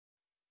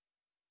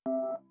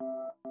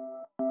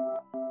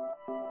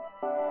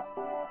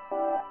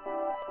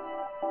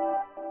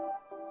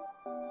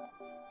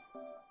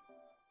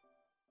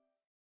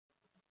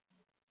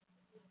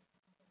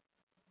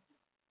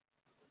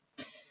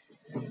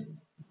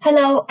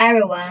Hello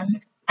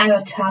everyone, I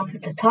will talk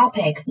the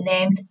topic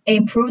named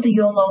Improved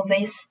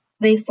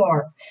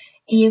YOLOv4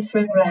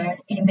 Infrared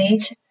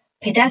Image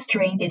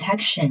Pedestrian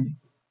Detection.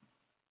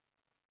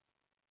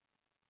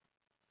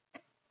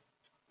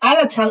 I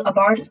will talk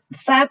about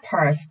 5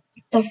 parts.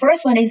 The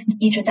first one is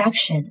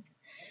introduction.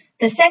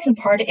 The second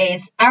part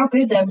is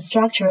algorithm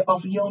structure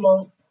of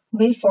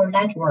YOLOv4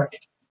 network.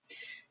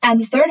 And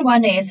the third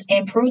one is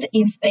improved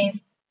infrared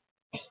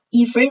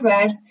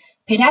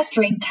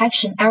pedestrian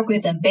detection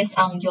algorithm based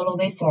on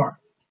YOLOv4.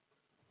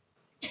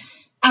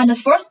 And the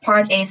fourth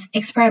part is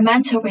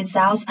experimental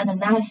results and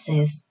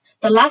analysis.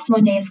 The last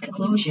one is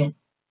conclusion.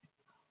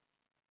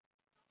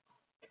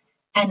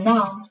 And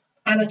now,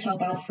 I will talk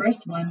about the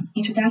first one,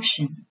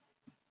 introduction.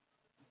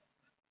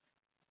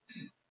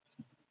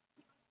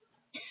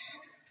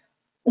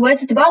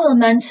 With the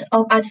development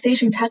of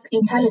artificial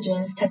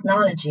intelligence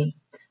technology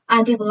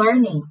and deep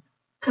learning,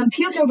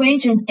 computer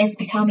vision is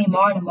becoming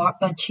more and more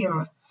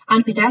mature,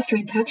 and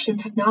pedestrian detection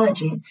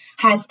technology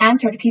has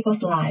entered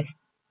people's life.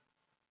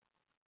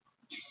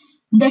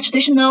 The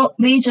traditional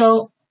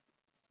visual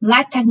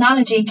light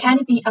technology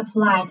can be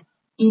applied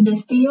in the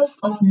fields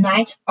of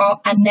night or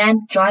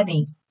unmanned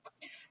driving.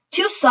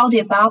 To solve the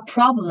above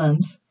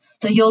problems,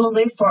 the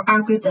YOLOv4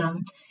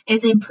 algorithm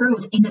is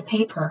improved in the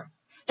paper.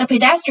 The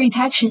pedestrian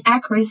detection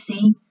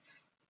accuracy,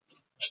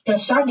 the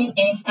short name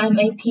is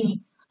MAP,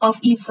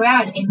 of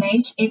infrared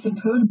image is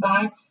improved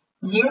by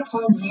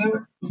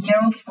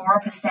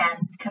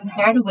 0.004%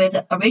 compared with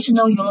the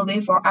original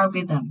YOLOv4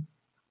 algorithm.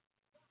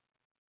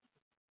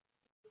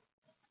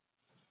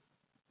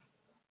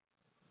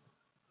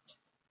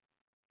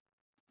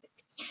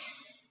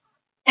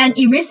 And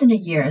in recent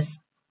years,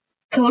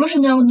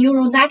 convolutional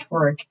neural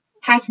network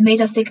has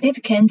made a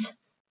significant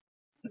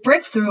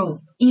breakthrough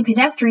in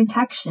pedestrian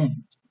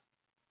detection.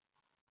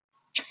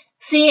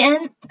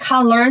 CNN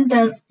can learn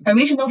the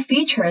original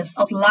features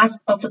of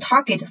the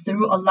target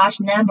through a large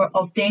number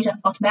of data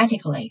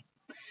automatically.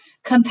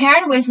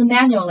 Compared with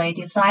manually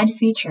designed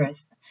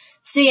features,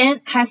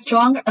 CNN has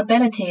stronger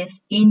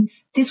abilities in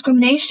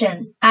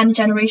discrimination and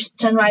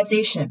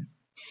generalization.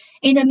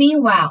 In the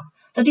meanwhile,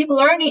 the deep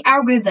learning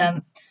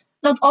algorithm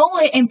not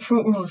only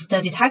improves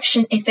the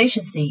detection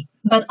efficiency,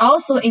 but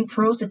also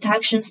improves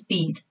detection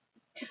speed,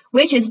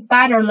 which is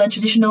better than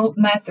traditional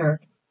method.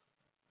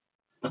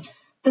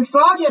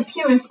 Before the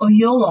appearance of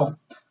YOLO,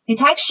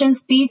 detection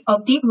speed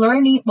of deep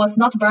learning was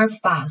not very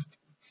fast,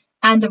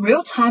 and the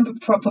real-time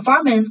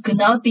performance could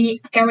not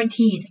be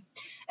guaranteed,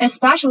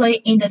 especially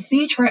in the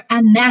future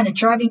unmanned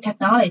driving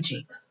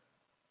technology.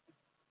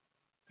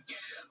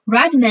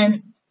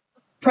 Redman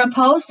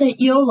proposed the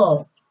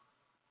YOLO,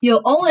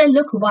 You Only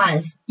Look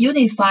Once,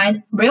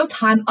 unified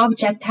real-time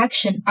object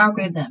detection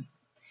algorithm,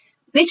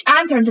 which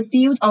entered the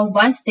field of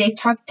one-stage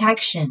target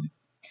detection.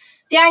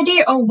 The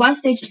idea of one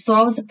stage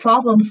solves the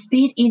problem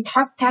speed in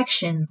target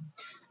detection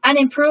and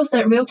improves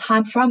the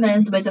real-time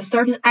performance with a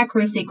certain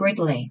accuracy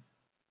greatly.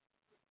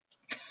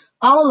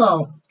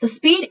 Although the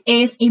speed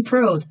is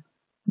improved,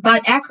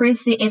 but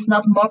accuracy is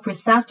not more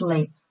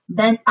precisely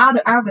than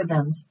other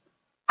algorithms.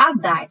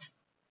 Of that,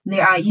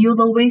 there are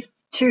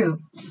YOLOv2,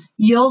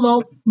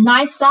 YOLO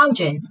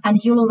 9000,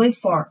 and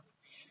YOLOv4.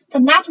 The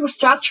network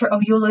structure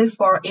of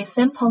YOLOv4 is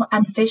simple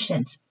and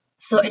efficient,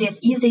 so it is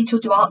easy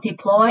to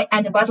deploy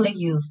and widely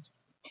used.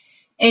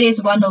 It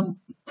is one of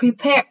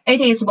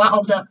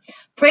the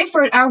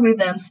preferred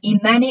algorithms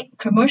in many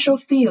commercial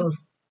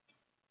fields.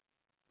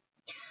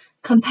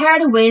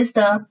 Compared with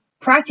the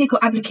practical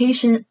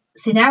application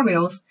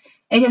scenarios,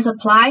 it is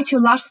applied to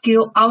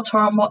large-scale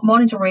outdoor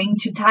monitoring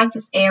to detect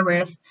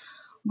areas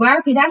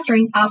where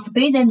pedestrians are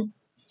forbidden.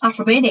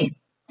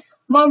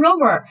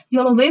 Moreover,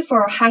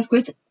 YOLOv4 has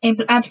great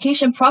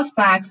application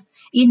prospects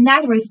in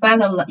networks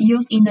better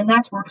used in the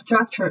network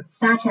structure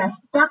such as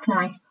dark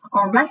night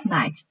or red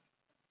night,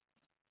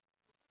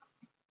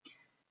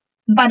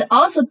 but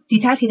also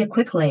detected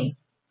quickly.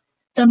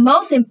 The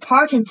most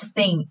important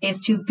thing is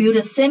to build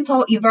a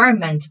simple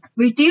environment,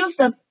 reduce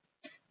the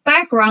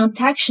background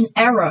detection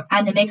error,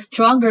 and make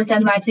stronger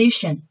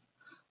generalization.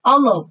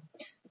 Although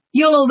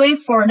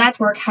YOLOv4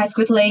 network has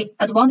great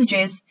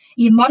advantages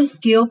in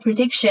multi-skill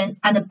prediction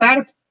and a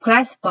better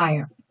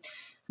classifier,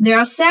 there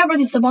are several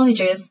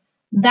disadvantages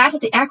that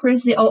the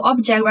accuracy of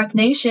object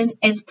recognition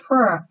is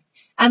poor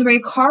and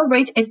recall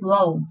rate is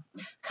low,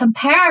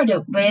 compared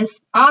with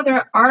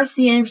other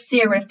RCN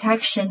series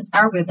detection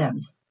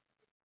algorithms.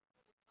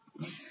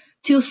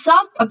 To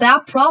solve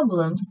above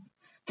problems,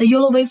 the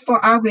YOLOv4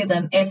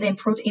 algorithm is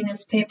improved in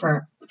this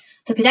paper.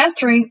 The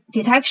pedestrian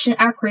detection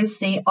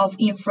accuracy of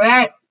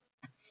infrared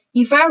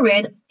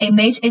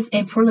image is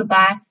improved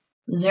by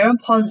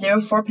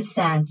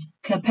 0.04%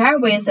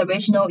 compared with the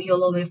original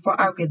YOLOv4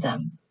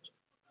 algorithm.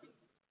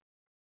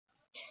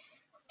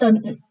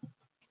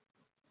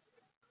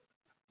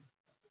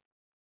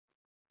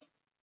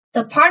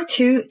 The part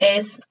 2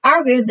 is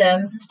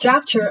algorithm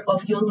structure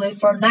of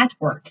YOLOv4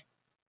 network.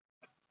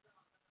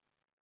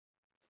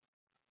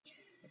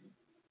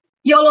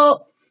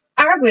 YOLO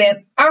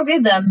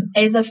algorithm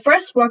is the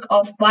first work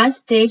of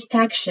one-stage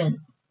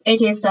detection.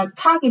 It is the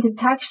target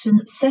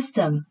detection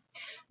system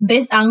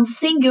based on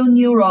single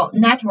neural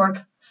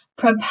network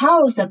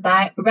proposed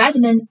by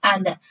Redmond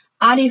and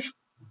Ali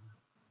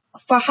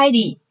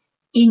Farhadi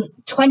in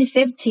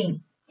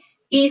 2015,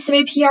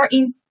 E3PR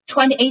in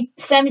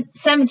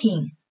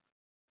 2017.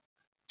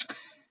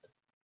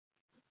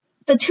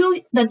 The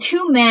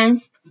two men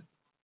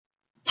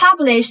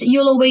published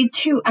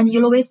YOLOv4 and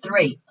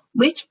YOLOv3,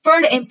 which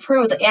further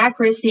improved the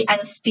accuracy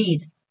and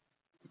speed.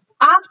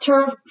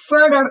 After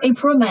further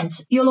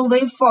improvement,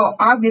 YOLOv4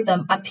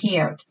 algorithm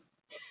appeared.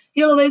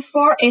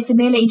 YOLOv4 is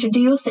mainly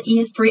introduced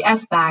in three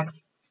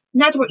aspects: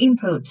 network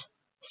input,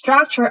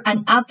 structure,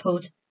 and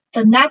output.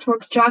 The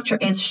network structure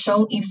is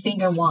shown in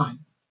Figure 1.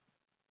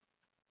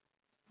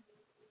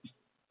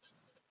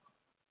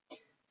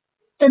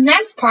 The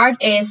next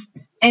part is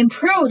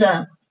improved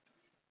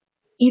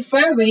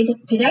infrared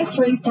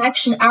pedestrian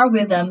detection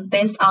algorithm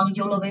based on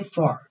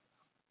YOLOv4.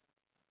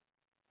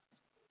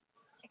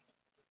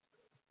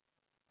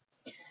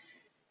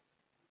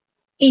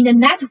 In the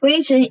night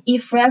vision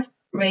infrared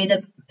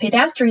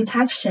pedestrian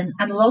detection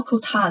and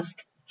local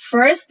task,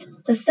 first,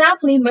 the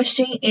sampling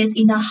machine is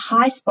in a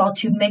high spot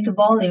to make the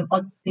volume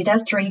of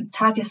pedestrian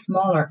target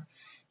smaller.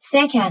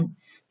 Second,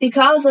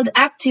 because of the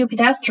active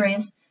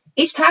pedestrians,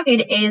 each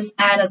target is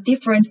at a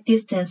different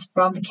distance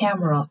from the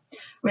camera,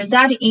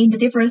 resulting in the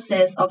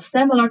differences of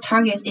similar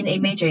targets in the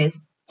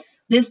images.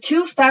 These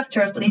two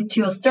factors lead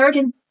to a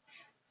certain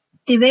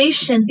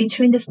deviation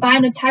between the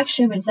final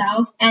detection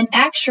results and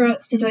actual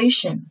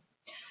situation.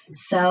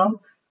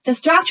 So, the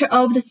structure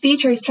of the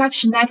feature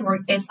extraction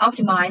network is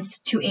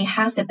optimized to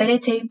enhance the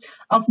ability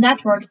of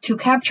network to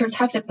capture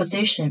target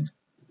position.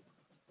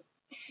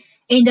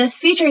 In the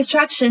feature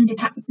extraction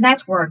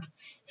network,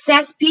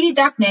 CSPD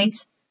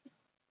darknet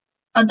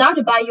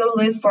adopted by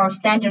YOLOv4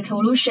 standard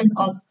convolution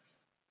of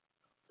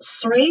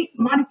 3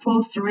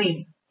 multiple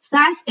 3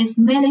 size is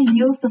mainly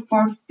used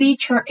for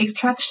feature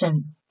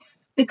extraction.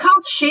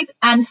 Because shape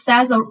and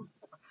size of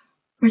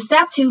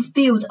receptive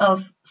field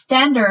of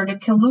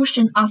standard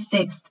convolution are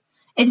fixed,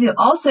 it will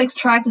also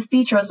extract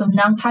features of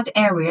non-target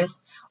areas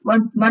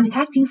when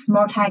detecting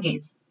small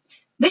targets,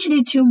 which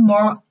lead to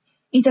more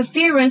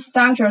interference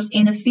factors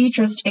in the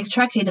features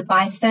extracted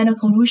by final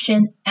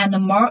convolution and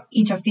more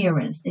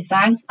interference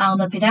effects on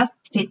the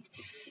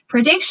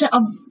prediction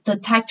of the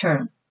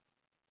detector.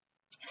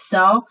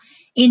 So,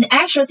 in the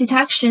actual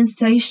detection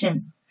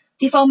situation,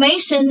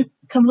 deformation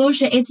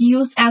convolution is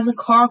used as a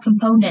core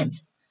component.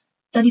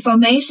 The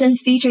deformation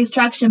feature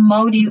extraction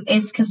module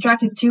is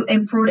constructed to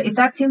improve the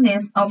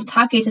effectiveness of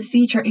target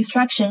feature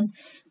extraction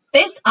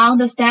based on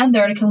the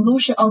standard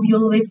convolution of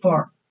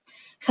YOLOv4.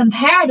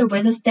 Compared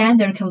with the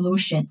standard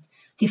convolution,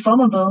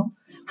 deformable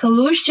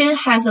convolution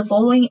has the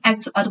following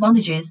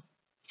advantages.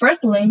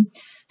 Firstly,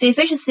 the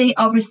efficiency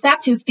of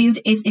receptive field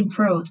is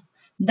improved.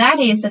 That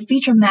is, the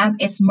feature map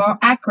is more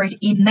accurate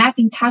in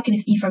mapping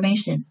target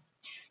information.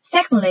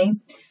 Secondly,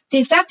 the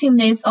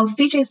effectiveness of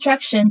feature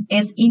extraction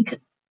is in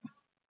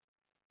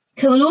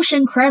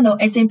convolution kernel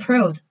is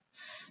improved.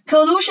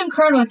 Convolution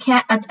kernel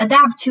can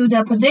adapt to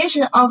the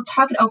position of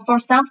target for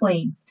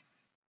sampling,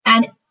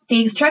 and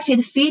the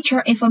extracted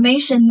feature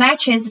information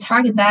matches the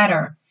target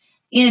better.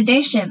 In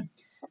addition,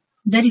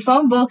 the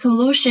deformable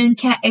convolution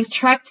can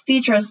extract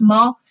features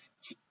more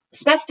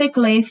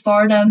specifically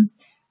for the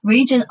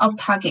region of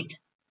target.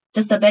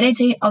 The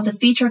stability of the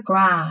feature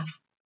graph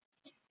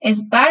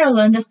is better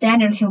than the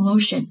standard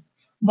convolution.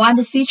 When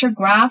the feature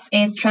graph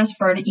is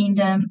transferred in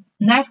the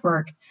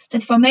network, the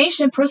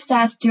deformation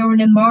process during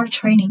the model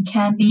training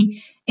can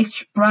be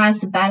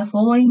expressed by the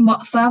following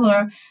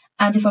formula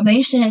and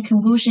deformation and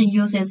convolution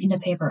uses in the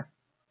paper.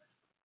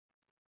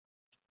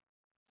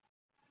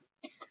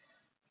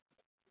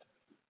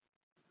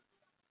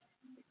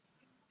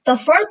 The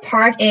third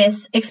part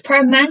is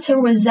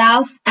experimental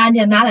results and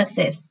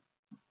analysis.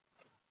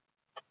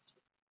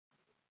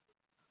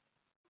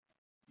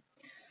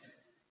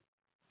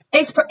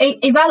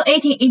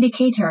 Evaluating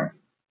indicator.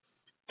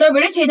 The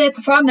related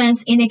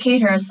performance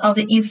indicators of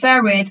the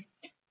infrared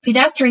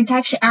pedestrian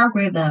detection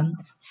algorithm,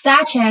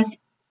 such as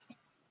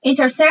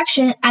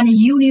intersection and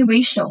union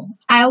ratio,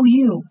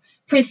 IOU,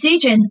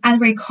 precision, and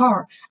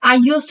recall, are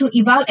used to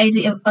evaluate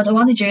the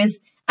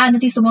advantages and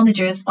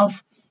disadvantages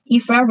of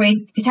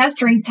infrared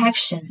pedestrian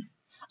detection,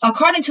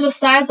 according to the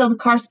size of the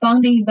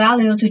corresponding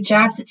value to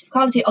judge the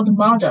quality of the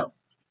model.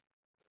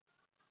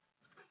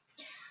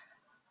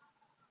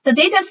 The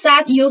data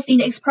set used in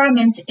the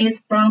experiment is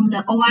from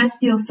the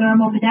OSU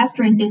Thermal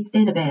Pedestrian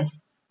Database.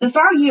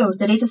 Before use,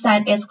 the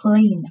dataset is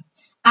cleaned,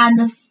 and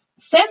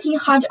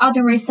 1,500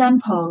 ordinary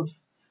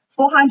samples,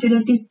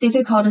 400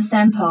 difficult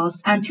samples,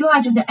 and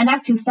 200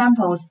 inactive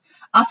samples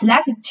are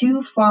selected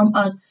to form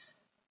a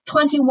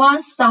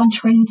 21,000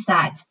 training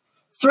set.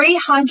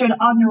 300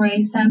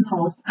 ordinary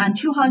samples and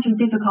 200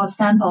 difficult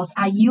samples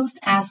are used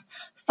as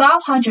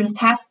 500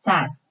 test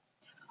sets.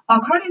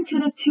 According to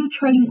the two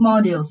training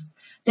modules,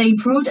 the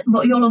improved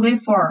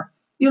YOLOv4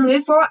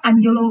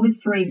 and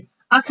YOLOv3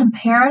 are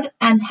compared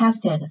and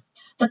tested.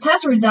 The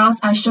test results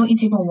are shown in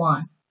Table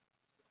 1.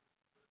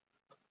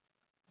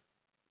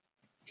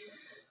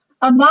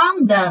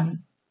 Among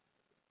them,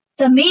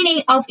 the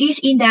meaning of each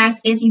index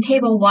is in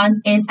Table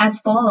 1 is as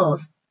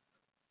follows.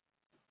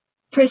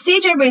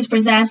 Precision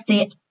represents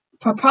the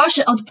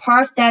proportion of the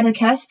part that the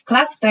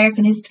classifier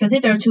is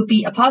considered to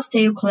be a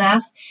positive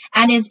class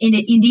and is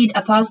indeed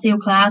a positive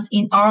class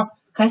in all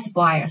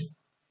classifiers.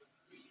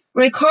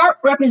 Recall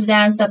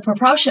represents the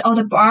proportion of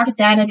the part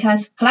that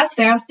the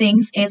classifier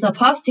thinks is a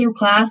positive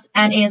class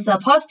and is a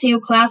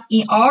positive class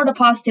in all the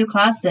positive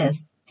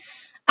classes.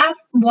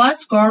 F1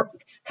 score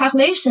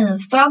calculation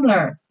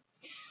formula.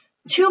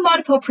 2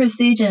 multiple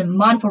precision,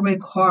 multiple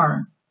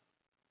recall.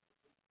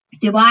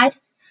 Divide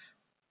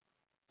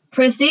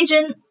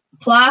precision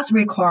plus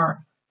recall.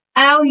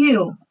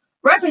 LU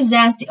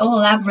represents the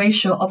overlap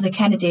ratio of the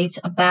candidates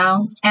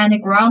bound and the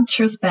ground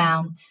truth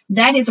bound.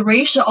 That is the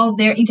ratio of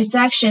their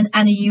intersection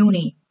and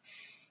unity.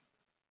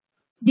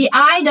 The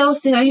ideal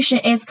situation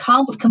is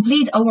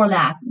complete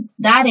overlap.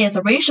 That is,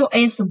 the ratio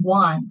is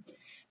 1.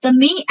 The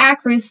mean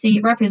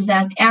accuracy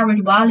represents the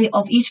average value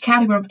of each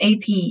category of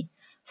AP.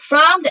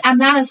 From the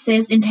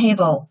analysis in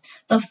table,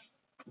 the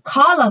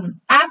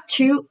column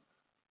F2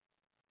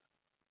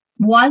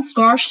 1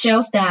 score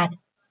shows that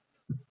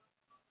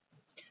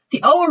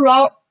the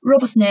overall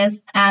robustness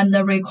and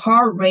the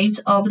recall rate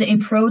of the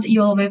improved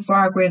YOLOv4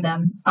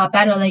 algorithm are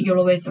better than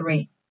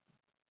YOLOv3,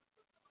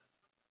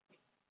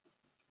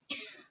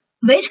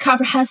 which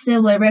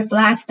comprehensively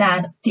reflects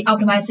that the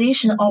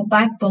optimization of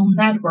backbone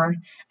network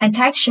and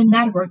detection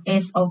network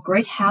is of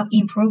great help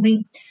in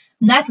improving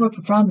network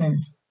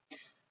performance.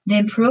 The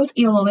improved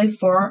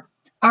YOLOv4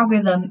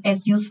 algorithm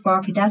is used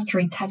for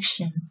pedestrian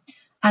detection,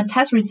 and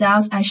test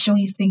results are shown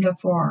in Figure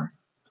 4.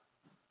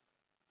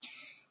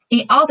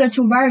 In order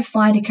to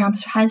verify the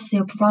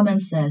comprehensive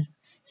performances,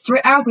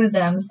 3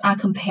 algorithms are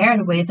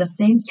compared with the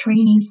same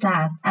training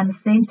sets and the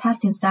same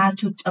testing sets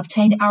to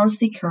obtain the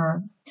RC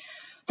curve.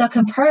 The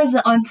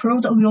comparison of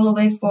improved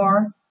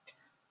YOLOv4,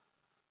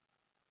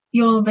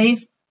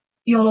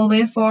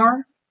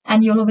 YOLOv4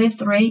 and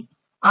YOLOv3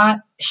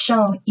 are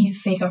shown in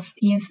Figure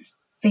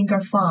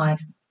 5.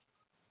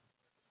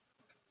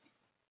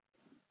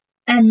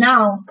 And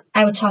now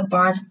I will talk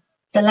about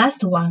the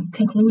last one,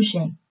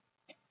 conclusion.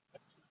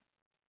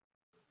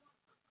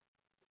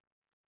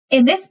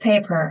 In this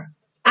paper,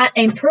 an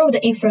improved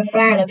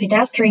infrared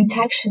pedestrian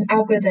detection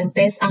algorithm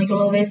based on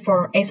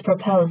YOLOv4 is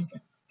proposed.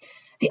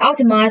 The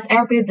optimized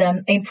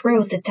algorithm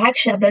improves the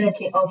detection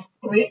ability of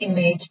grid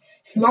image,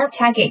 smart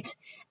target,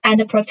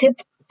 and the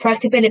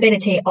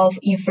practicability of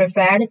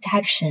infrared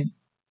detection.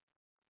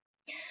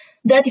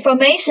 The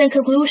deformation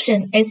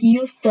conclusion is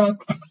used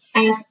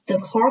as the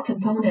core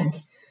component,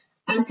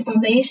 and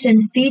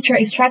deformation feature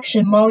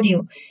extraction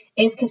module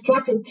is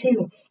constructed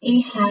to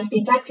enhance the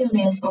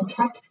effectiveness of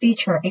target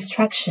feature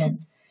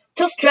extraction,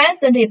 to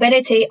strengthen the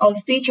ability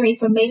of feature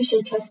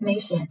information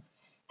transmission,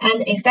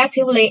 and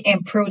effectively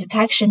improve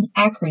detection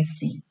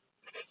accuracy.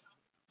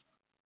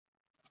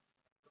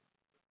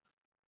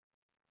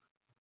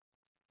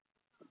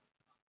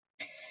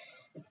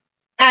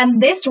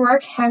 And this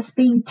work has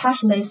been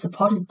partially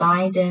supported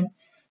by the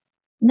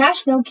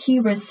National Key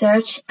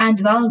Research and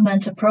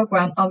Development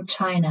Program of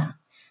China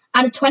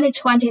and the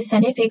 2020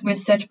 Scientific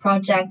Research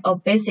Project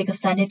of Basic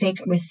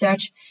Scientific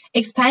Research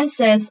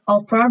expenses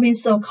of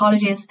provincial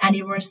colleges and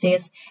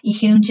universities in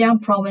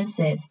Heilongjiang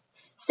provinces.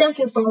 Thank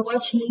you for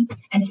watching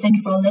and thank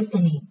you for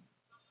listening.